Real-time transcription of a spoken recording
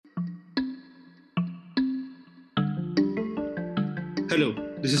Hello,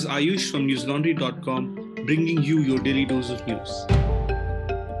 this is Ayush from newslaundry.com bringing you your daily dose of news.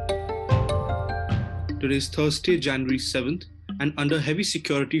 Today is Thursday, January 7th, and under heavy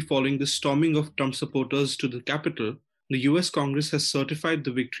security following the storming of Trump supporters to the Capitol, the US Congress has certified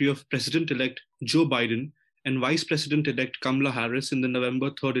the victory of President-elect Joe Biden and Vice President-elect Kamala Harris in the November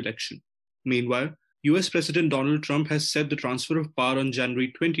 3rd election. Meanwhile, US President Donald Trump has said the transfer of power on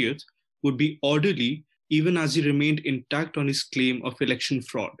January 20th would be orderly even as he remained intact on his claim of election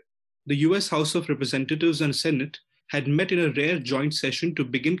fraud. The US House of Representatives and Senate had met in a rare joint session to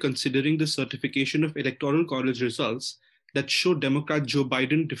begin considering the certification of Electoral College results that showed Democrat Joe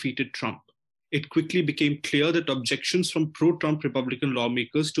Biden defeated Trump. It quickly became clear that objections from pro-Trump Republican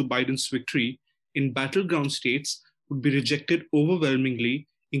lawmakers to Biden's victory in battleground states would be rejected overwhelmingly,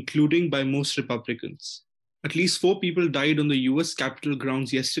 including by most Republicans. At least 4 people died on the US Capitol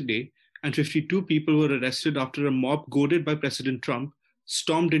grounds yesterday, and 52 people were arrested after a mob goaded by President Trump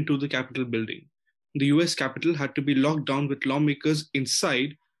stormed into the Capitol building. The US Capitol had to be locked down with lawmakers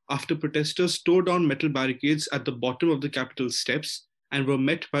inside after protesters tore down metal barricades at the bottom of the Capitol steps and were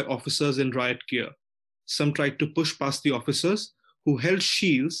met by officers in riot gear. Some tried to push past the officers, who held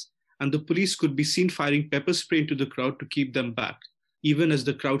shields, and the police could be seen firing pepper spray into the crowd to keep them back, even as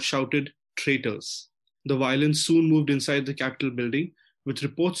the crowd shouted, "Traitors." The violence soon moved inside the Capitol building, with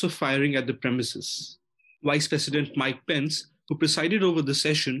reports of firing at the premises. Vice President Mike Pence, who presided over the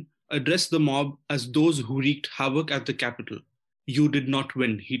session, addressed the mob as those who wreaked havoc at the Capitol. "You did not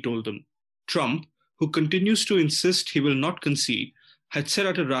win," he told them. Trump, who continues to insist he will not concede, had said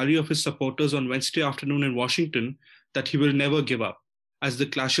at a rally of his supporters on Wednesday afternoon in Washington that he will never give up. As the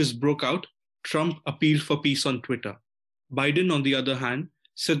clashes broke out, Trump appealed for peace on Twitter. Biden, on the other hand,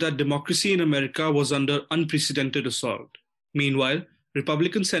 said that democracy in America was under unprecedented assault. Meanwhile,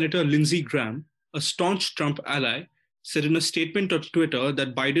 Republican Senator Lindsey Graham, a staunch Trump ally, said in a statement on Twitter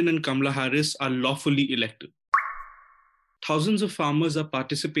that Biden and Kamala Harris are lawfully elected. Thousands of farmers are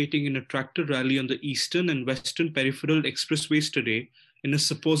participating in a tractor rally on the eastern and western peripheral expressways today in a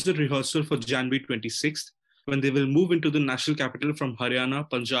supposed rehearsal for January 26th, when they will move into the national capital from Haryana,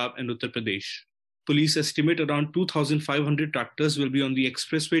 Punjab, and Uttar Pradesh. Police estimate around 2,500 tractors will be on the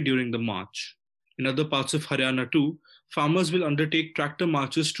expressway during the march. In other parts of Haryana too, farmers will undertake tractor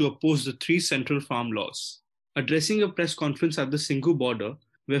marches to oppose the 3 central farm laws. Addressing a press conference at the Singhu border,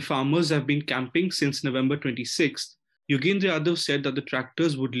 where farmers have been camping since November 26th, Yogendra Yadav said that the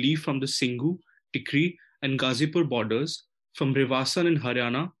tractors would leave from the Singhu, Tikri, and Ghazipur borders, from Revasan in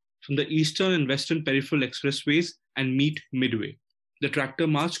Haryana, from the eastern and western peripheral expressways, and meet midway. The tractor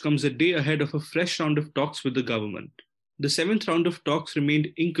march comes a day ahead of a fresh round of talks with the government. The 7th round of talks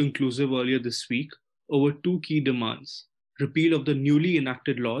remained inconclusive earlier this week over 2 key demands: repeal of the newly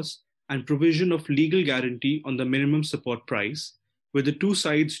enacted laws and provision of legal guarantee on the minimum support price, with the 2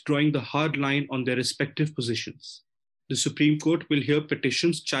 sides drawing the hard line on their respective positions. The Supreme Court will hear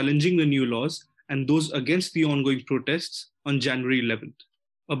petitions challenging the new laws and those against the ongoing protests on January 11th.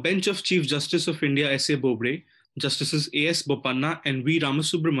 A bench of Chief Justice of India S.A. Bobde, Justices A.S. Bopanna and V.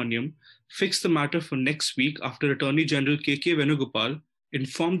 Ramasubramaniam fixed the matter for next week after Attorney General K.K. Venugopal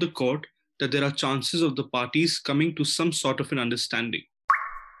informed the court that there are chances of the parties coming to some sort of an understanding.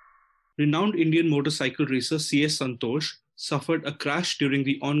 Renowned Indian motorcycle racer C.S. Santosh suffered a crash during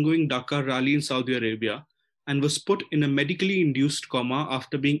the ongoing Dakar rally in Saudi Arabia and was put in a medically induced coma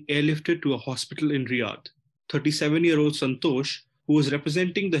after being airlifted to a hospital in Riyadh. 37-year-old Santosh, who was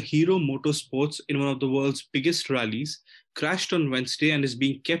representing the Hero Motorsports in one of the world's biggest rallies, crashed on Wednesday and is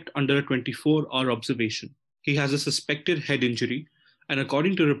being kept under a 24-hour observation. He has a suspected head injury, and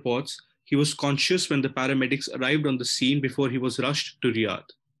according to reports, he was conscious when the paramedics arrived on the scene before he was rushed to Riyadh.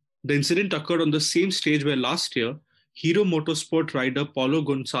 The incident occurred on the same stage where last year, Hero Motorsport rider Paulo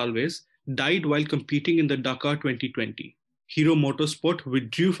Gonçalves died while competing in the Dakar 2020. Hero Motorsport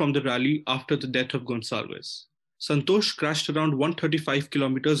withdrew from the rally after the death of Gonçalves. Santosh crashed around 135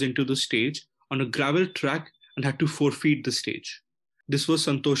 kilometers into the stage on a gravel track and had to forfeit the stage. This was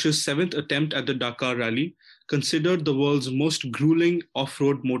Santosh's 7th attempt at the Dakar rally, considered the world's most grueling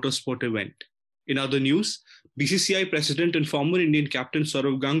off-road motorsport event. In other news, BCCI President and former Indian captain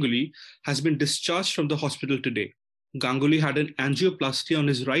Sourav Ganguly has been discharged from the hospital today. Ganguly had an angioplasty on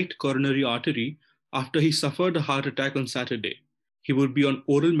his right coronary artery after he suffered a heart attack on Saturday. He will be on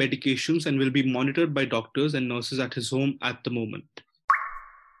oral medications and will be monitored by doctors and nurses at his home at the moment.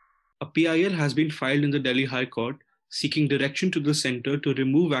 A PIL has been filed in the Delhi High Court seeking direction to the centre to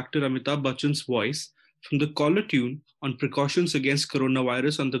remove actor Amitabh Bachchan's voice from the caller tune on precautions against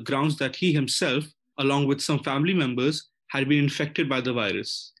coronavirus on the grounds that he himself, along with some family members, had been infected by the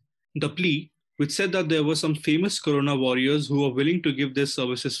virus. The plea, which said that there were some famous corona warriors who were willing to give their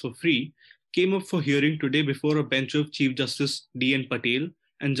services for free, came up for hearing today before a bench of Chief Justice D.N. Patel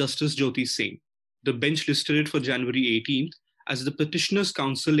and Justice Jyoti Singh. The bench listed it for January 18th as the petitioner's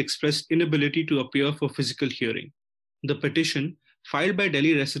counsel expressed inability to appear for physical hearing. The petition, filed by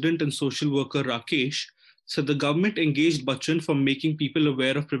Delhi resident and social worker Rakesh, said the government engaged Bachchan for making people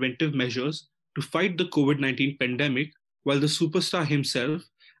aware of preventive measures to fight the COVID-19 pandemic, while the superstar himself,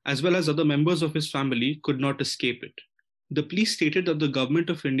 as well as other members of his family, could not escape it. The plea stated that the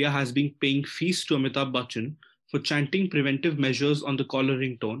government of India has been paying fees to Amitabh Bachchan for chanting preventive measures on the caller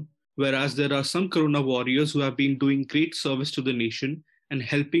ringtone, whereas there are some corona warriors who have been doing great service to the nation and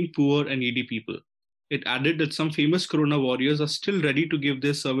helping poor and needy people. It added that some famous corona warriors are still ready to give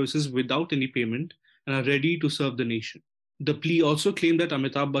their services without any payment and are ready to serve the nation. The plea also claimed that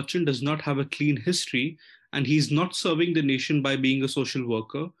Amitabh Bachchan does not have a clean history and he is not serving the nation by being a social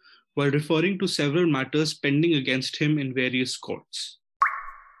worker, while referring to several matters pending against him in various courts.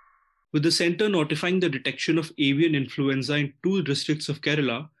 With the centre notifying the detection of avian influenza in 2 districts of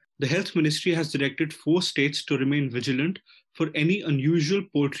Kerala, the Health Ministry has directed 4 states to remain vigilant for any unusual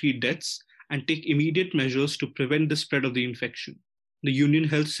poultry deaths and take immediate measures to prevent the spread of the infection. The Union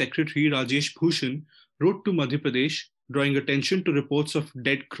Health Secretary Rajesh Bhushan wrote to Madhya Pradesh, drawing attention to reports of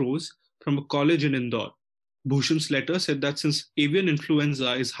dead crows from a college in Indore. Bhushan's letter said that since avian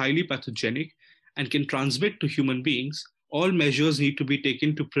influenza is highly pathogenic and can transmit to human beings, all measures need to be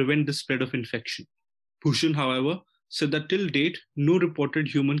taken to prevent the spread of infection. Bhushan, however, said that till date, no reported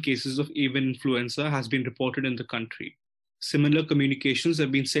human cases of avian influenza has been reported in the country. Similar communications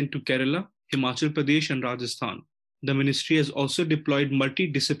have been sent to Kerala, Himachal Pradesh and Rajasthan. The ministry has also deployed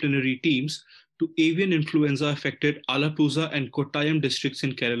multidisciplinary teams to avian influenza-affected Alappuzha and Kottayam districts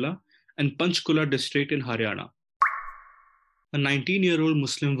in Kerala and Panchkula district in Haryana. A 19-year-old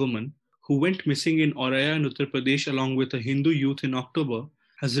Muslim woman who went missing in Auraiya in Uttar Pradesh along with a Hindu youth in October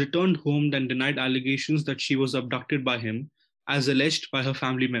has returned home and denied allegations that she was abducted by him, as alleged by her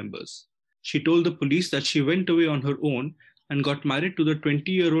family members. She told the police that she went away on her own and got married to the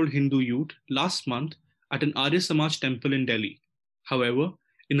 20-year-old Hindu youth last month at an Arya Samaj temple in Delhi. However,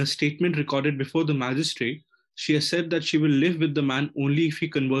 in a statement recorded before the magistrate, she has said that she will live with the man only if he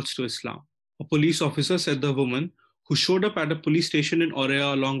converts to Islam. A police officer said the woman, who showed up at a police station in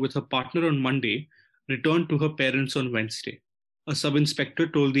Auraiya along with her partner on Monday, returned to her parents on Wednesday. A sub-inspector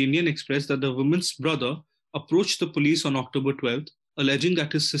told the Indian Express that the woman's brother approached the police on October 12th, alleging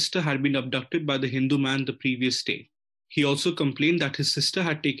that his sister had been abducted by the Hindu man the previous day. He also complained that his sister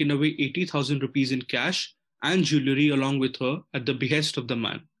had taken away 80,000 rupees in cash and jewelry along with her at the behest of the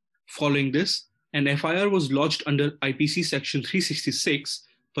man. Following this, an FIR was lodged under IPC Section 366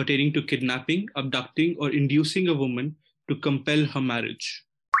 pertaining to kidnapping, abducting, or inducing a woman to compel her marriage.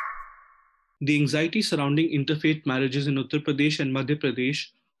 The anxiety surrounding interfaith marriages in Uttar Pradesh and Madhya Pradesh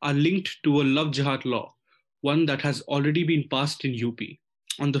are linked to a love jihad law, one that has already been passed in UP.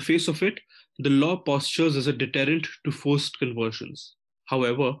 On the face of it, the law postures as a deterrent to forced conversions.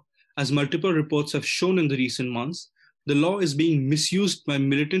 However, as multiple reports have shown in the recent months, the law is being misused by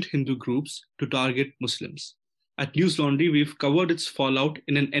militant Hindu groups to target Muslims. At News Laundry, we've covered its fallout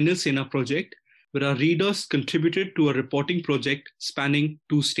in an NL Sena project where our readers contributed to a reporting project spanning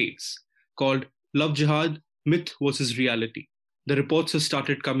 2 states called Love Jihad, Myth versus Reality. The reports have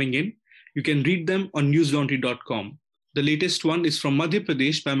started coming in. You can read them on newslaundry.com. The latest one is from Madhya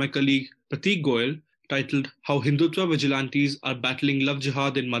Pradesh by my colleague Prateek Goyal, titled How Hindutva Vigilantes Are Battling Love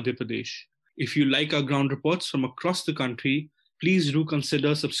Jihad in Madhya Pradesh. If you like our ground reports from across the country, please do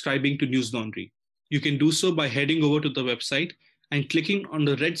consider subscribing to News Laundry. You can do so by heading over to the website and clicking on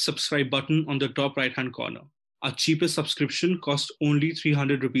the red subscribe button on the top right-hand corner. Our cheapest subscription costs only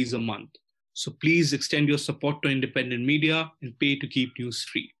 300 rupees a month. So please extend your support to independent media and pay to keep news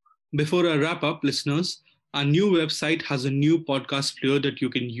free. Before I wrap up, listeners, our new website has a new podcast player that you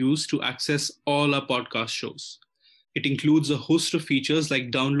can use to access all our podcast shows. It includes a host of features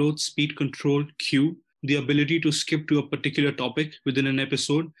like download, speed control, queue, the ability to skip to a particular topic within an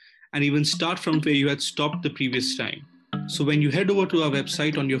episode, and even start from where you had stopped the previous time. So when you head over to our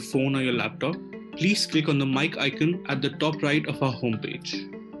website on your phone or your laptop, please click on the mic icon at the top right of our homepage.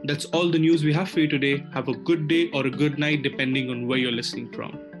 That's all the news we have for you today. Have a good day or a good night depending on where you're listening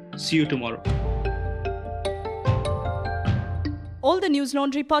from. See you tomorrow. All the News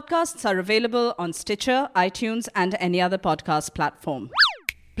Laundry podcasts are available on Stitcher, iTunes, and any other podcast platform.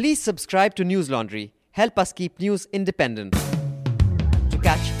 Please subscribe to News Laundry. Help us keep news independent. To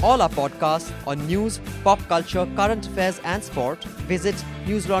catch all our podcasts on news, pop culture, current affairs, and sport, visit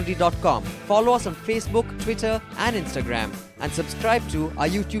newslaundry.com. Follow us on Facebook, Twitter, and Instagram, and subscribe to our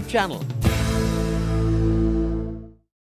YouTube channel.